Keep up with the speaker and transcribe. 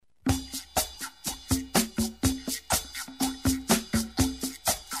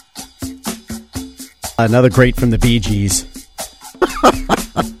Another great from the Bee Gees.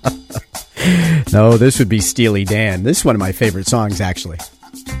 No, this would be Steely Dan. This is one of my favorite songs, actually.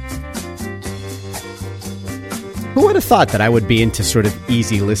 Who would have thought that I would be into sort of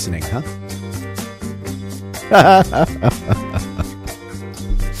easy listening, huh?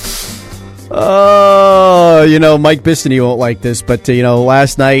 Oh, Mike Bistany won't like this, but,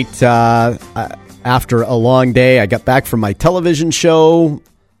 last night, after a long day, I got back from my television show,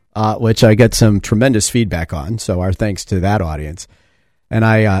 which I get some tremendous feedback on, so our thanks to that audience. And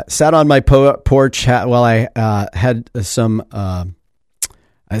I sat on my porch while I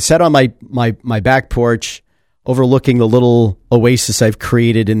sat on my back porch overlooking the little oasis I've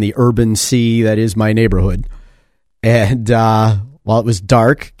created in the urban sea that is my neighborhood. And while it was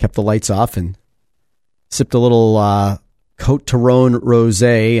dark, kept the lights off and sipped a little Côte d'Aron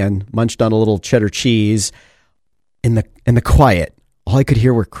rosé and munched on a little cheddar cheese in the quiet. All I could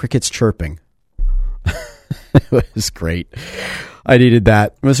hear were crickets chirping. It was great. I needed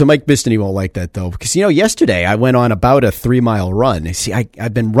that. So Mike Bistany won't like that, though, because, yesterday I went on about a 3-mile run. See,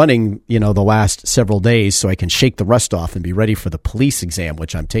 I've been running, the last several days so I can shake the rust off and be ready for the police exam,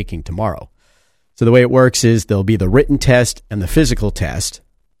 which I'm taking tomorrow. So the way it works is there'll be the written test and the physical test.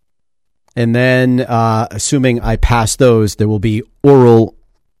 And then, assuming I pass those, there will be oral.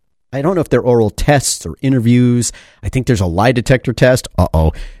 I don't know if they're oral tests or interviews. I think there's a lie detector test.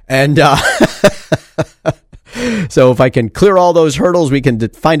 Uh-oh. And so if I can clear all those hurdles, we can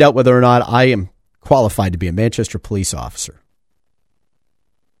find out whether or not I am qualified to be a Manchester police officer.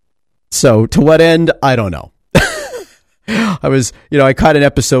 So to what end, I don't know. I caught an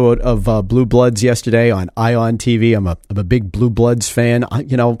episode of Blue Bloods yesterday on Ion TV. I'm a big Blue Bloods fan.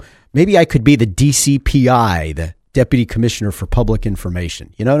 Maybe I could be the DCPI, the Deputy Commissioner for Public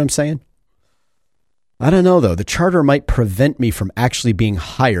Information. You know what I'm saying? I don't know, though. The charter might prevent me from actually being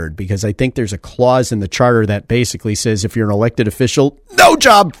hired because I think there's a clause in the charter that basically says if you're an elected official, no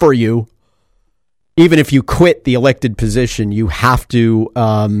job for you. Even if you quit the elected position, you have to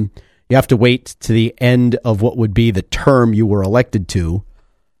wait to the end of what would be the term you were elected to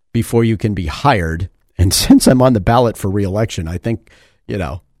before you can be hired. And since I'm on the ballot for re-election, I think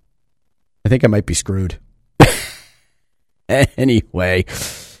I might be screwed. Anyway,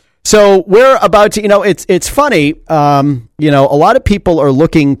 so we're about to, it's funny. A lot of people are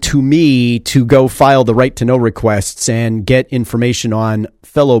looking to me to go file the right to know requests and get information on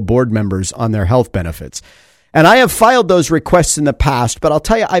fellow board members on their health benefits. And I have filed those requests in the past, but I'll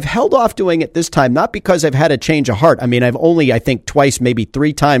tell you, I've held off doing it this time, not because I've had a change of heart. I mean, I've only, I think, twice, maybe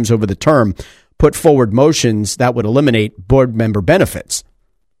 3 times over the term, put forward motions that would eliminate board member benefits.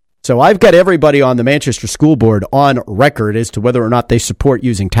 So I've got everybody on the Manchester School Board on record as to whether or not they support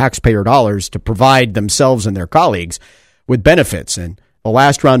using taxpayer dollars to provide themselves and their colleagues with benefits. And the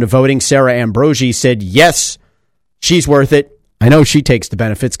last round of voting, Sarah Ambrosi said, yes, she's worth it. I know she takes the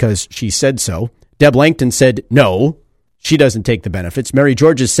benefits because she said so. Deb Langton said, no, she doesn't take the benefits. Mary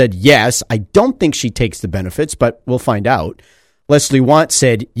Georges said, yes, I don't think she takes the benefits, but we'll find out. Leslie Want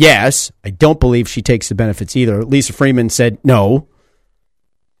said, yes, I don't believe she takes the benefits either. Lisa Freeman said, no.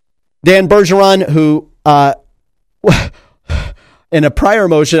 Dan Bergeron, who, in a prior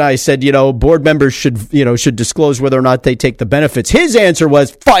motion, I said, board members should disclose whether or not they take the benefits. His answer was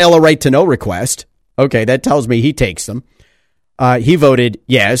file a right to know request. Okay, that tells me he takes them. He voted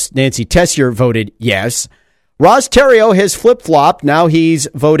yes. Nancy Tessier voted yes. Ross Terrio has flip-flopped. Now he's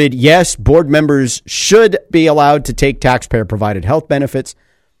voted yes. Board members should be allowed to take taxpayer-provided health benefits.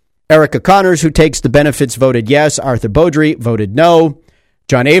 Erica Connors, who takes the benefits, voted yes. Arthur Beaudry voted no.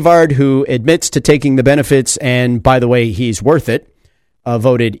 John Avard, who admits to taking the benefits, and by the way, he's worth it,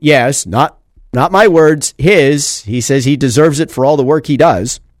 voted yes. Not my words, his. He says he deserves it for all the work he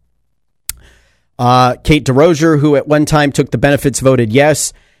does. Kate DeRosier, who at one time took the benefits, voted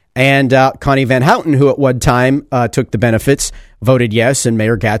yes. And Connie Van Houten, who at one time took the benefits, voted yes. And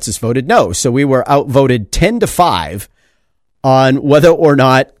Mayor Gatsis voted no. So we were outvoted 10-5 on whether or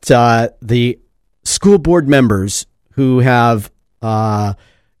not the school board members who have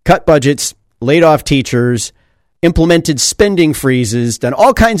cut budgets, laid off teachers, implemented spending freezes, done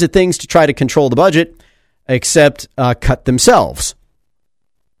all kinds of things to try to control the budget, except cut themselves.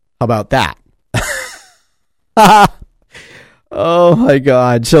 How about that? Oh, my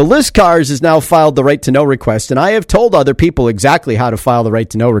God. So Liz Cars has now filed the right to know request, and I have told other people exactly how to file the right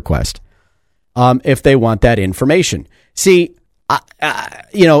to know request if they want that information. See,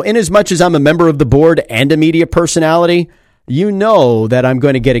 in as much as I'm a member of the board and a media personality, you know that I'm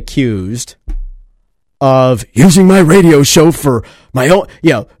going to get accused of using my radio show for my own,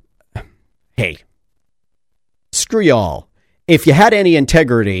 hey, screw y'all. If you had any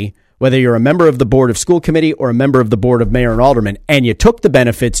integrity, whether you're a member of the board of school committee or a member of the board of mayor and alderman, and you took the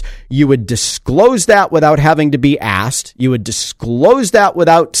benefits, you would disclose that without having to be asked. You would disclose that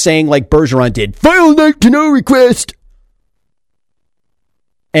without saying, like Bergeron did, file a right to know request.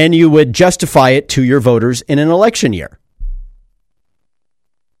 And you would justify it to your voters in an election year.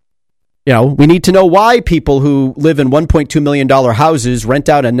 You know, we need to know why people who live in $1.2 million houses rent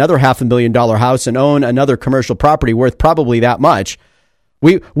out another $500,000 house and own another commercial property worth probably that much.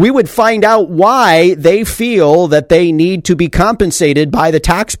 We would find out why they feel that they need to be compensated by the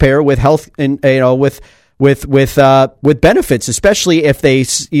taxpayer with health and, you know, with benefits, especially if they,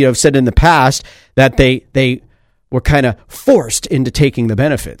 you know, said in the past that they were kind of forced into taking the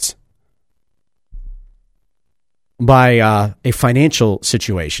benefits by a financial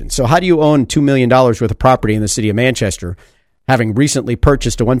situation. So how do you own $2 million worth of property in the city of Manchester, having recently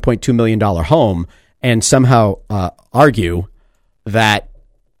purchased a $1.2 million home, and somehow argue that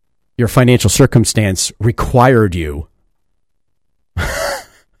your financial circumstance required you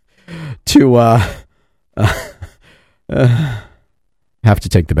to have to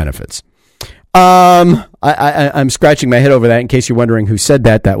take the benefits? I'm scratching my head over that. In case you're wondering who said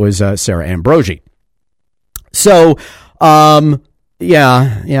that, that was Sarah Ambrosi. So, no,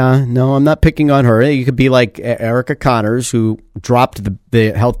 I'm not picking on her. You could be like Erica Connors, who dropped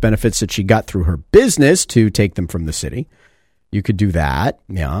the health benefits that she got through her business to take them from the city. You could do that.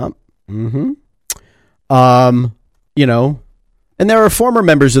 Yeah. Mm-hmm. You know, and there are former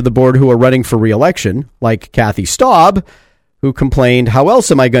members of the board who are running for re-election, like Kathy Staub, who complained, how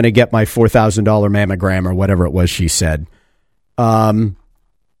else am I going to get my $4,000 mammogram or whatever it was she said? You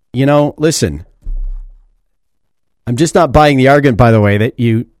know, listen, I'm just not buying the argument, by the way, that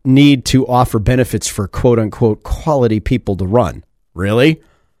you need to offer benefits for quote unquote quality people to run. Really?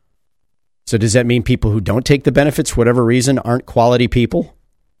 So does that mean people who don't take the benefits for whatever reason aren't quality people?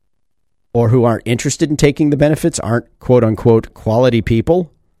 Or who aren't interested in taking the benefits aren't quote unquote quality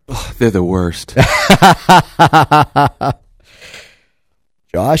people? Oh, they're the worst.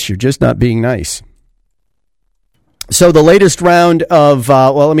 Josh, you're just not being nice. So the latest round of,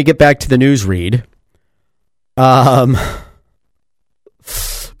 let me get back to the news read.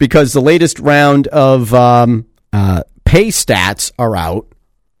 Because the latest round of pay stats are out.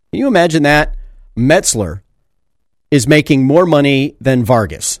 Can you imagine that? Metzler is making more money than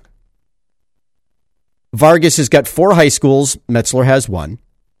Vargas. Vargas has got 4 high schools. Metzler has 1.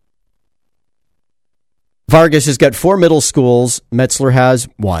 Vargas has got 4 middle schools. Metzler has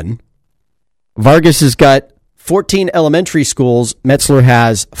 1. Vargas has got 14 elementary schools. Metzler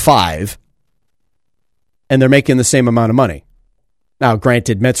has 5. And they're making the same amount of money. Now,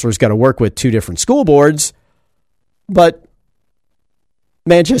 granted, Metzler's got to work with 2 different school boards, but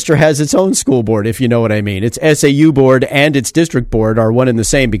Manchester has its own school board, if you know what I mean. Its SAU board and its district board are one and the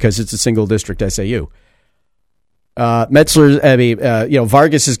same because it's a single district SAU. Vargas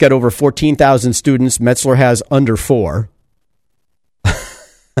has got over 14,000 students. Metzler has under 4.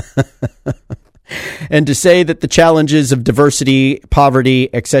 And to say that the challenges of diversity,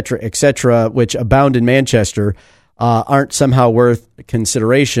 poverty, et cetera, which abound in Manchester, aren't somehow worth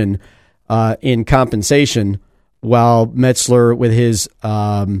consideration in compensation, while Metzler, with his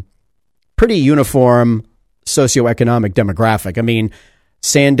pretty uniform socioeconomic demographic, I mean,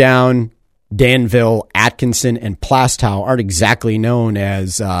 Sandown, Danville, Atkinson, and Plastow aren't exactly known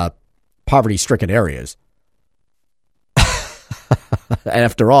as poverty-stricken areas.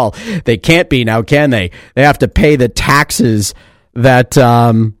 After all, they can't be now, can they? They have to pay the taxes that they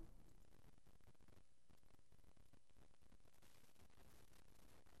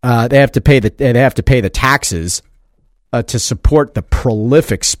have to pay the taxes to support the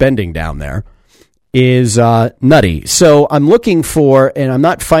prolific spending down there is nutty. So I'm looking for, and I'm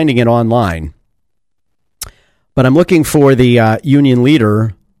not finding it online, but I'm looking for the union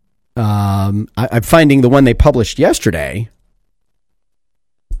leader. I'm finding the one they published yesterday.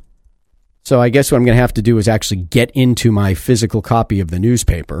 So I guess what I'm going to have to do is actually get into my physical copy of the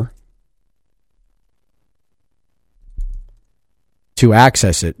newspaper to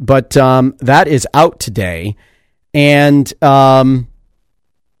access it. But that is out today. And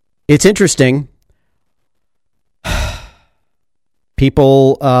it's interesting.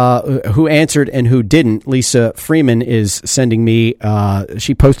 People who answered and who didn't. Lisa Freeman is sending me,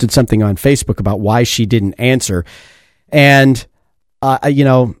 she posted something on Facebook about why she didn't answer. And,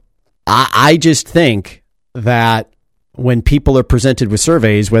 I just think that when people are presented with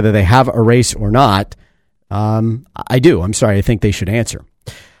surveys, whether they have a race or not, I'm sorry, I think they should answer.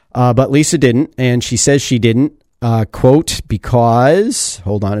 But Lisa didn't, and she says she didn't, quote, because,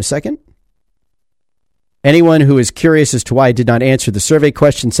 hold on a second. Anyone who is curious as to why I did not answer the survey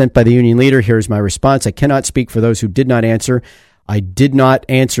question sent by the union leader, here's my response. I cannot speak for those who did not answer. I did not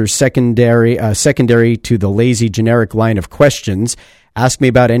answer secondary to the lazy generic line of questions. Ask me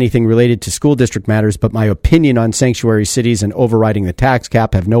about anything related to school district matters, but my opinion on sanctuary cities and overriding the tax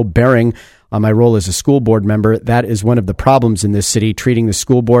cap have no bearing on my role as a school board member. That is one of the problems in this city, treating the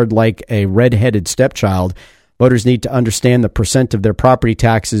school board like a red-headed stepchild. Voters need to understand the percent of their property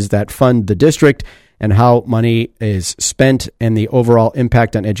taxes that fund the district and how money is spent and the overall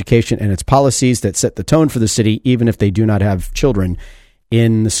impact on education and its policies that set the tone for the city, even if they do not have children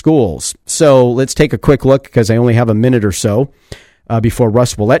in the schools. So let's take a quick look, because I only have a minute or so before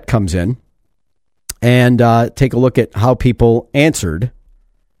Russ Willett comes in, and take a look at how people answered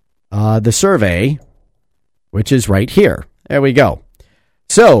the survey, which is right here. There we go.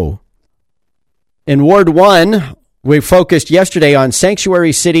 So in Ward 1, we focused yesterday on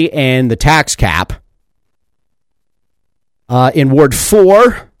sanctuary city and the tax cap. In Ward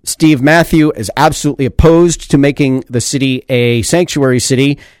 4, Steve Matthew is absolutely opposed to making the city a sanctuary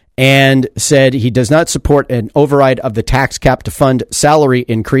city and said he does not support an override of the tax cap to fund salary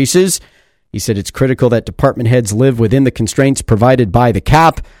increases. He said it's critical that department heads live within the constraints provided by the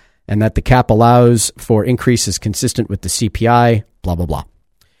cap and that the cap allows for increases consistent with the CPI, blah, blah,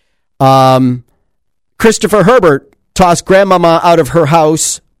 blah. Christopher Herbert tossed grandmama out of her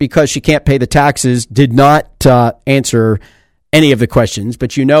house because she can't pay the taxes, did not answer any of the questions,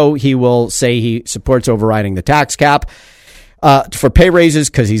 but he will say he supports overriding the tax cap for pay raises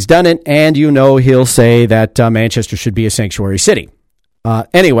because he's done it, and he'll say that Manchester should be a sanctuary city.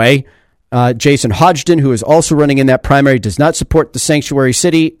 Anyway, Jason Hodgson, who is also running in that primary, does not support the sanctuary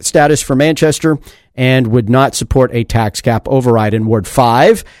city status for Manchester and would not support a tax cap override. In Ward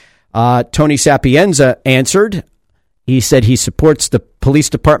 5, Tony Sapienza answered. He said he supports the police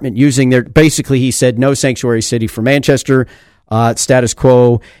department using he said no sanctuary city for Manchester, status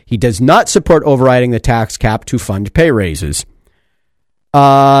quo. He does not support overriding the tax cap to fund pay raises.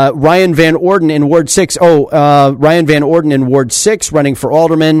 Ryan Van Orden in Ward 6. Ryan Van Orden in Ward 6, running for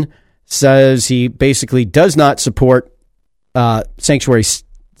alderman, says he basically does not support sanctuary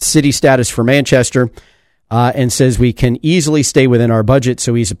city status for Manchester, and says we can easily stay within our budget,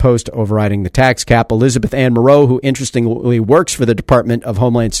 so he's opposed to overriding the tax cap. Elizabeth Ann Moreau, who interestingly works for the Department of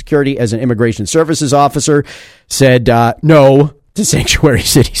Homeland Security as an immigration services officer, said no to sanctuary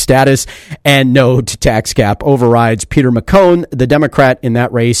city status and no to tax cap overrides. Peter McCone, the Democrat in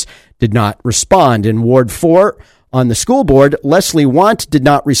that race, did not respond. In Ward 4, on the school board, Leslie Want did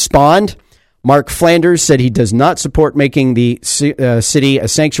not respond. Mark Flanders said he does not support making the city a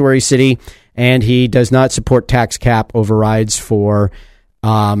sanctuary city, and he does not support tax cap overrides for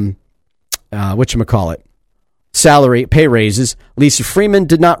salary pay raises. Lisa Freeman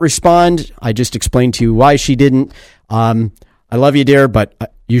did not respond. I just explained to you why she didn't. I love you, dear,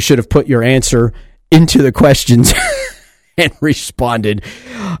 but you should have put your answer into the questions and responded.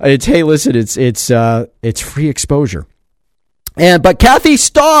 Hey, listen, it's free exposure. But Kathy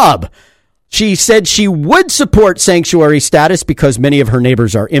Staub, she said she would support sanctuary status because many of her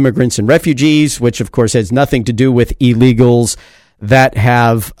neighbors are immigrants and refugees, which of course has nothing to do with illegals that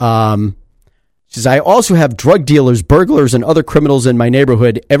have, she says, I also have drug dealers, burglars, and other criminals in my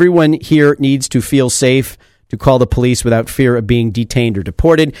neighborhood. Everyone here needs to feel safe to call the police without fear of being detained or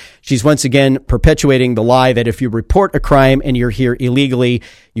deported. She's once again perpetuating the lie that if you report a crime and you're here illegally,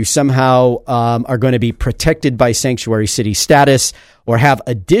 you somehow are going to be protected by sanctuary city status or have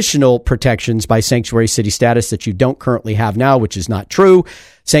additional protections by sanctuary city status that you don't currently have now, which is not true.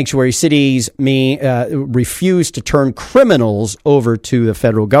 Sanctuary cities refuse to turn criminals over to the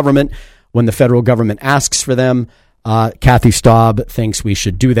federal government when the federal government asks for them. Kathy Staub thinks we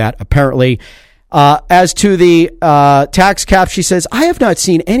should do that, apparently. As to the tax cap, she says, I have not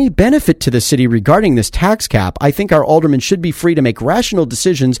seen any benefit to the city regarding this tax cap. I think our aldermen should be free to make rational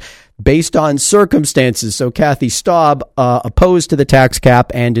decisions based on circumstances. So Kathy Staub opposed to the tax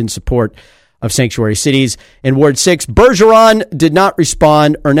cap and in support of sanctuary cities. In Ward 6, Bergeron did not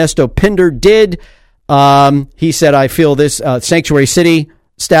respond. Ernesto Pinder did. He said, I feel this sanctuary city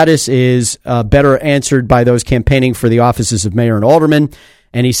status is better answered by those campaigning for the offices of mayor and alderman.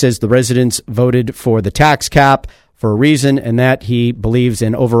 And he says the residents voted for the tax cap for a reason, and that he believes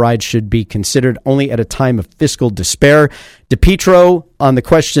an override should be considered only at a time of fiscal despair. DePietro, on the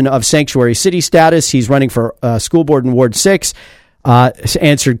question of sanctuary city status, he's running for school board in Ward 6,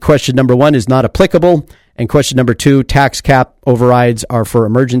 answered question number 1 is not applicable. And question number 2, tax cap overrides are for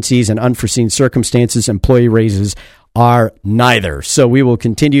emergencies and unforeseen circumstances. Employee raises are neither. So we will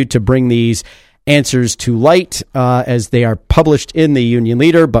continue to bring these answers to light as they are published in the Union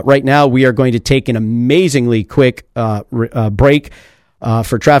Leader. But right now, we are going to take an amazingly quick break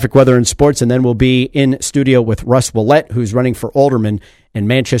for traffic, weather, and sports, and then we'll be in studio with Russ Willett, who's running for alderman in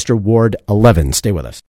Manchester Ward 11. Stay with us.